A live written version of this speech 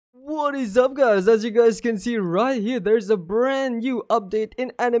What is up, guys? As you guys can see right here, there's a brand new update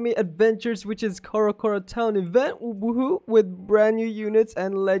in Anime Adventures, which is Karakura Town event, woohoo, with brand new units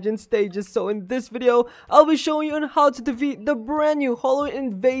and legend stages. So in this video, I'll be showing you on how to defeat the brand new Halloween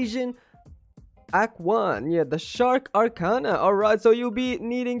Invasion Act 1. Yeah, the Shark Arcana. Alright, so you'll be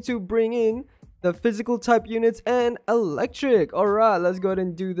needing to bring in the physical type units and electric. Alright, let's go ahead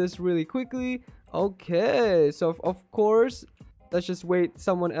and do this really quickly. Okay, so of course, let's just wait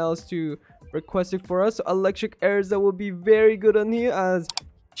someone else to request it for us. So electric Erza will be very good on here as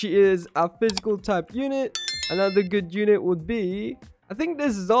she is a physical type unit. Another good unit would be, I think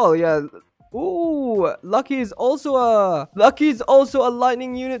this is all. Yeah. Ooh, Lucky is also a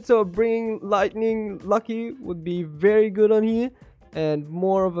lightning unit, so bringing lightning Lucky would be very good on here. And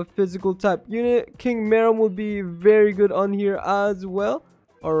more of a physical type unit. King Merom would be very good on here as well.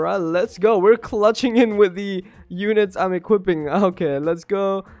 Alright, let's go. We're clutching in with the units I'm equipping. Okay, let's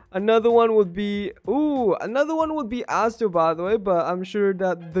go. Another one would be Asto, by the way, but I'm sure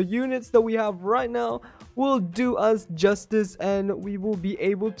that the units that we have right now will do us justice and we will be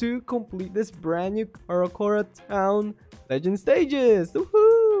able to complete this brand new Karakura Town legend stages.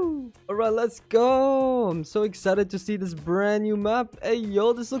 Woohoo! Alright, let's go. I'm so excited to see this brand new map. Hey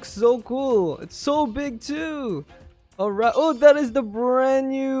yo, this looks so cool. It's so big too. Alright, oh, that is the brand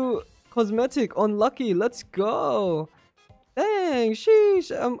new cosmetic on Lucky. Let's go. Dang,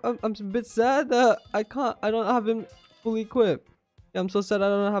 sheesh. I'm a bit sad that I don't have him fully equipped. Yeah, I'm so sad I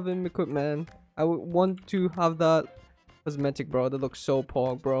don't have him equipped, man. I would want to have that cosmetic, bro. That looks so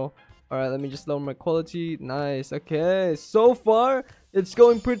pog, bro. Alright, let me just lower my quality. Nice. Okay, so far it's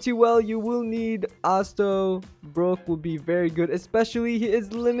going pretty well. You will need Asto. Brook will be very good, especially he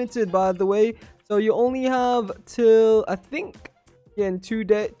is limited, by the way. So you only have till, I think, again, 2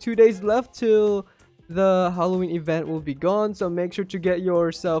 days left till the Halloween event will be gone. So make sure to get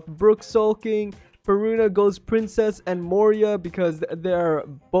yourself Brook Sulking, Peruna Ghost Princess, and Moria, because they're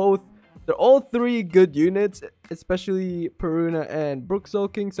all three good units, especially Peruna and Brook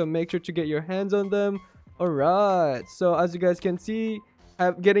Sulking. So make sure to get your hands on them. Alright, so as you guys can see,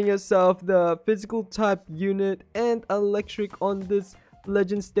 getting yourself the physical type unit and electric on this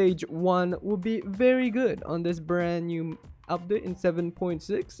legend stage 1 will be very good on this brand new update in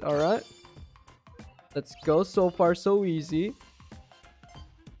 7.6. all right, let's go. So far so easy.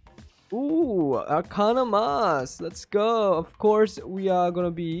 Ooh, Arcana Mask. Let's go. Of course we are gonna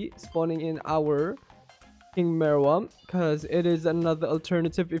be spawning in our King Merom because it is another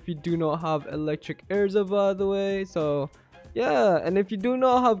alternative if you do not have electric Erza, by the way. So yeah, and if you do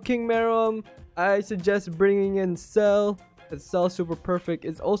not have King Merom, I suggest bringing in Cell. Cell Super Perfect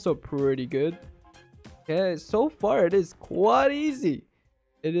is also pretty good. Okay, so far it is quite easy.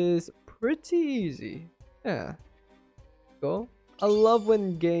 It is pretty easy. Yeah. Go. I love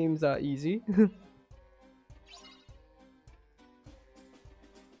when games are easy.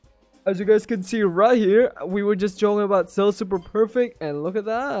 As you guys can see right here, we were just joking about Cell Super Perfect, and look at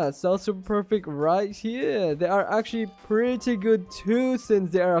that. Cell Super Perfect right here. They are actually pretty good too,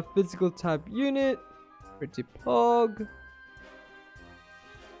 since they are a physical type unit. Pretty pog.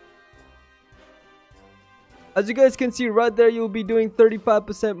 As you guys can see right there, you'll be doing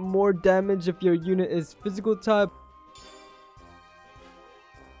 35% more damage if your unit is physical type.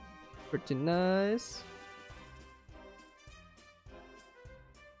 Pretty nice.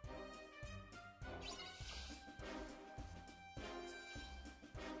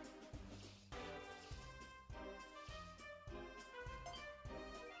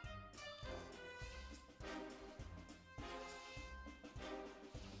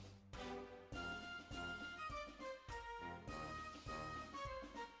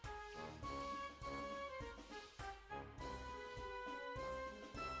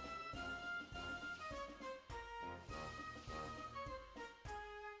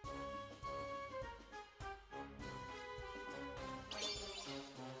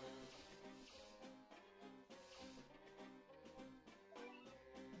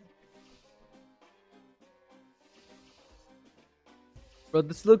 Bro,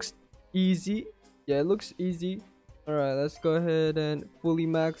 this looks easy. Yeah, it looks easy. Alright, let's go ahead and fully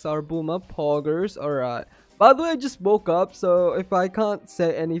max our boom up poggers. Alright. By the way, I just woke up, so if I can't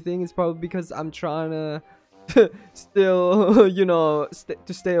say anything, it's probably because I'm trying to still, you know,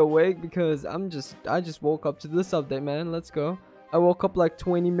 to stay awake, because I just woke up to this update, man. Let's go. I woke up like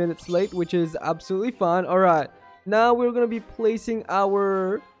 20 minutes late, which is absolutely fine. Alright. Now we're gonna be placing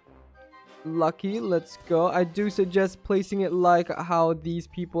our Lucky. Let's go. I do suggest placing it like how these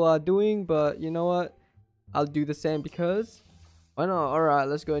people are doing, but you know what, I'll do the same because why not? All right,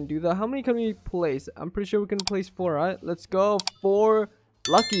 let's go and do that. How many can we place? I'm pretty sure we can place 4, right? Let's go. 4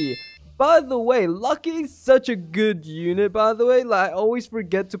 Lucky. By the way, Lucky is such a good unit, by the way. Like, I always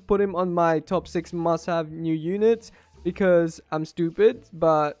forget to put him on my top 6 must-have new units because I'm stupid.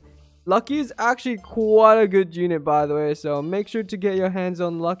 But Lucky is actually quite a good unit, by the way. So make sure to get your hands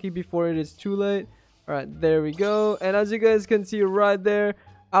on Lucky before it is too late. Alright, there we go. And as you guys can see right there,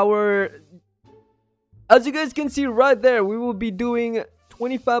 we will be doing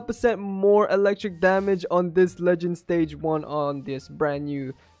 25% more electric damage on this Legend Stage 1 on this brand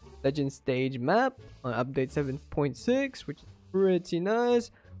new Legend Stage map on update 7.6, which is pretty nice.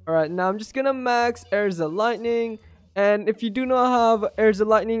 Alright, now I'm just gonna max Airs of Lightning. And if you do not have Airs of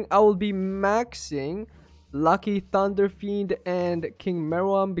Lightning, I will be maxing Lucky, Thunder Fiend, and King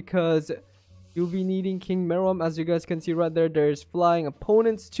Meruem because you'll be needing King Meruem. As you guys can see right there, there's flying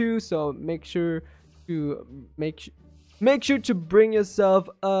opponents too, so make sure to bring yourself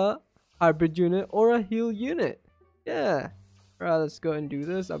a hybrid unit or a heal unit. Yeah. Alright, let's go and do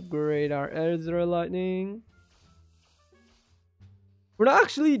this. Upgrade our Ezra Lightning. We're not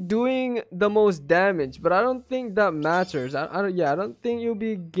actually doing the most damage, but I don't think that matters. I don't think you'll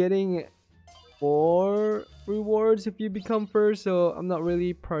be getting more rewards if you become first, so I'm not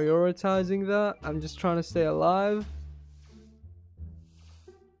really prioritizing that. I'm just trying to stay alive.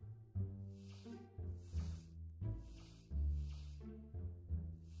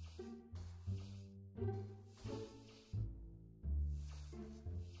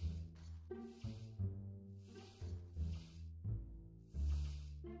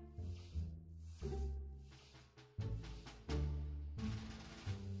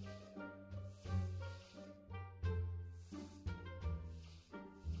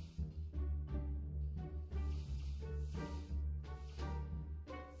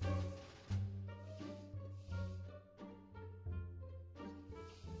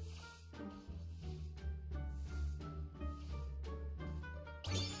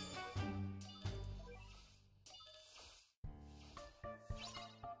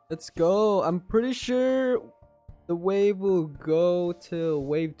 Let's go. I'm pretty sure the wave will go to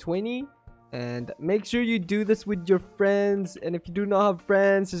wave 20. And make sure you do this with your friends. And if you do not have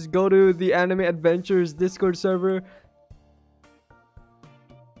friends, just go to the Anime Adventures Discord server.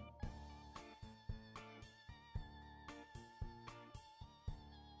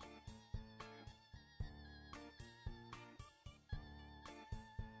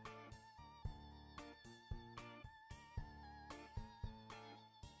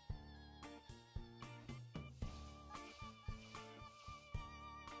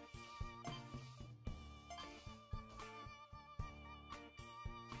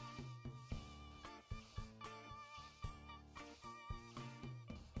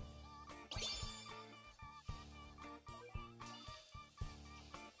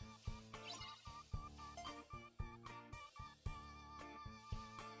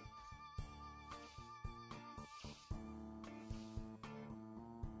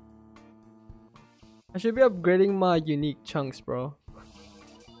 I should be upgrading my unique chunks, bro.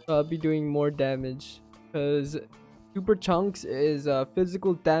 So I'll be doing more damage. Because super chunks is a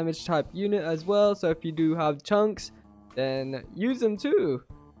physical damage type unit as well. So if you do have chunks, then use them too.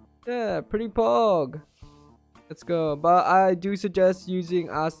 Yeah, pretty pog. Let's go. But I do suggest using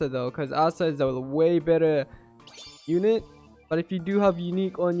Asa though. Because Asa is a way better unit. But if you do have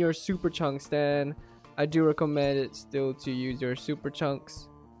unique on your super chunks, then I do recommend it still to use your super chunks.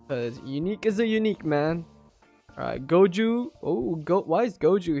 Because unique is a unique, man. Alright, Goju. Oh, why is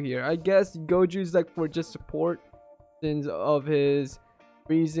Goju here? I guess Goju is like for just support since of his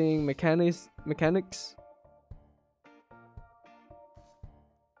freezing mechanics.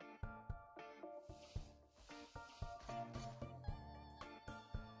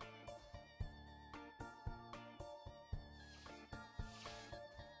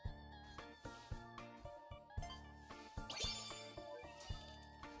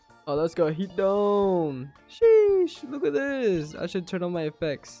 Oh, let's go Heat Dome. Sheesh, look at this. I should turn on my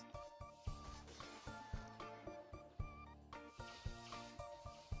effects.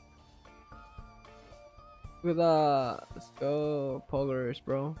 Look at that. Let's go Poggers,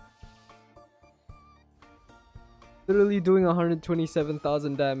 bro. Literally doing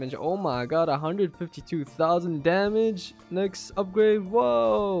 127,000 damage. Oh my god, 152,000 damage. Next upgrade.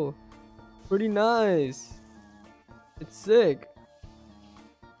 Whoa. Pretty nice. It's sick.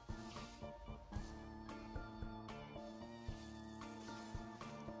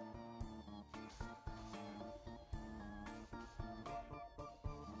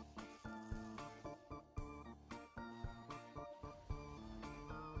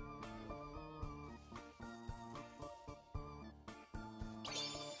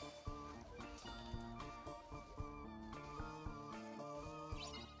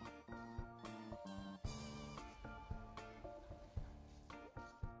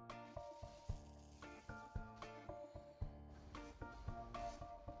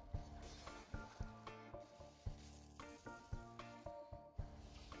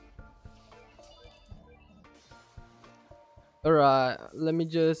 Alright, let me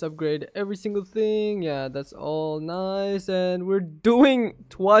just upgrade every single thing. Yeah, that's all nice. And we're doing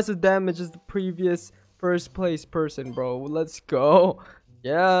twice the damage as the previous first place person, bro. Let's go.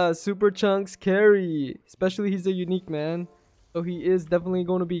 Yeah, Super Chunks carry. Especially he's a unique man. So he is definitely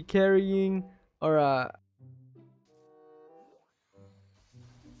going to be carrying. Alright.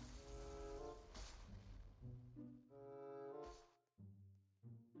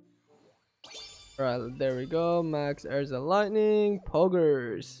 Alright, there we go. Max Urza Lightning.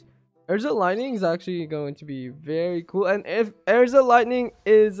 Poggers. Urza Lightning is actually going to be very cool. And if Urza Lightning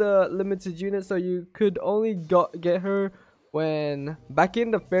is a limited unit, so you could only get her when back in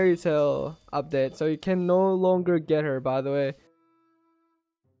the Fairy Tale update. So you can no longer get her, by the way.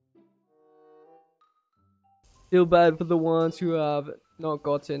 Feel bad for the ones who have not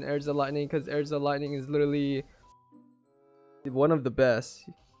gotten Urza Lightning, because Urza Lightning is literally one of the best.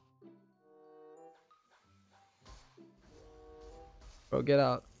 Bro, get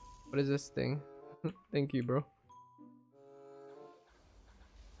out. What is this thing? Thank you, bro.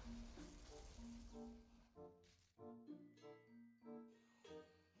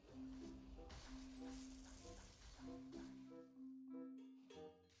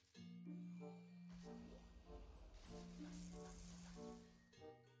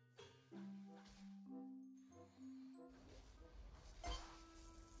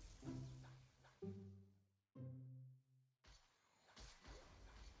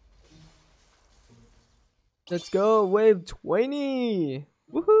 Let's go, wave 20.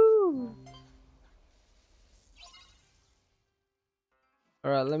 Woohoo!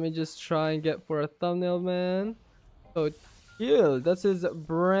 Alright, let me just try and get for a thumbnail, man. So, Teal, that's his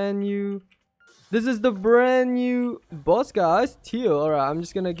brand new. This is the brand new boss, guys. Teal. Alright, I'm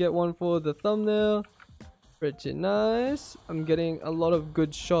just gonna get one for the thumbnail. Pretty nice. I'm getting a lot of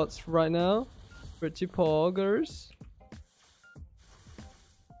good shots right now. Pretty poggers.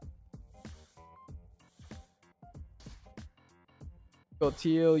 Go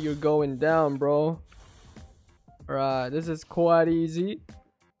Teal, you're going down, bro. Alright, this is quite easy.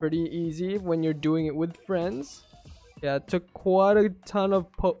 Pretty easy when you're doing it with friends. Yeah, I took quite a ton of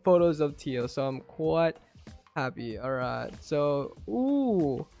photos of Teal, so I'm quite happy. Alright, so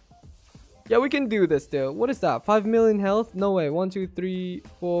ooh, yeah, we can do this still. What is that? 5 million health? No way. 1 2 3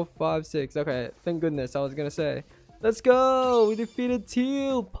 4 5 6. Okay, thank goodness. I was gonna say, let's go, we defeated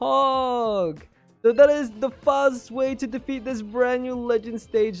Teal. Pog. So that is the fastest way to defeat this brand new legend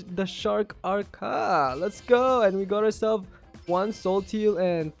stage, the Shark Arca. Let's go. And we got ourselves 1 soul Teal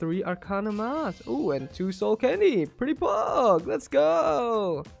and 3 Arcana Mask. Ooh, and 2 soul candy. Pretty pog. Let's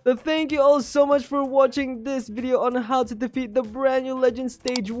go. So thank you all so much for watching this video on how to defeat the brand new legend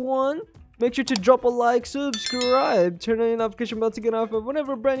stage 1. Make sure to drop a like, subscribe, turn on your notification bell to get notified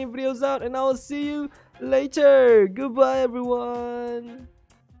whenever brand new videos out, and I will see you later. Goodbye, everyone.